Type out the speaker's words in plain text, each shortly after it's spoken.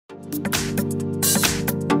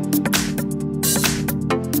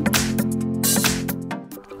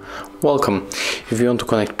Welcome. If you want to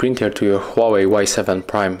connect printer to your Huawei Y7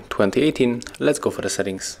 Prime 2018, let's go for the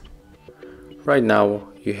settings. Right now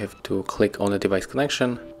you have to click on the device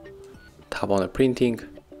connection, tap on the printing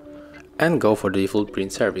and go for the default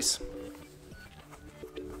print service.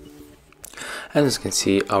 And as you can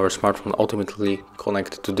see, our smartphone automatically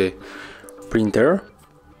connected to the printer.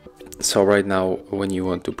 So right now when you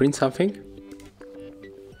want to print something,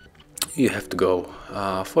 you have to go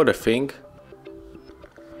for the thing.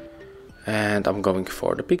 And I'm going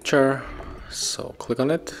for the picture, so click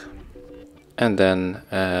on it, and then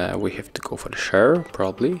we have to go for the share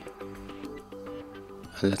probably,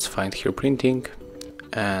 and let's find here printing,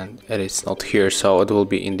 and it is not here, so it will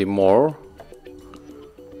be in the more,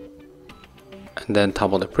 and then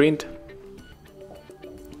tap on the print,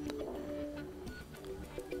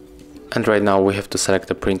 and right now we have to select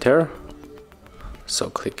the printer,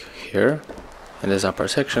 so click here in this upper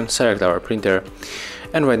section, select our printer.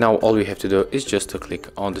 And right now all we have to do is just to click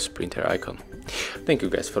on this printer icon. Thank you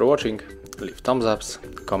guys for watching, leave thumbs ups,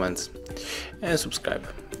 comments and subscribe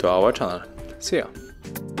to our channel. See ya!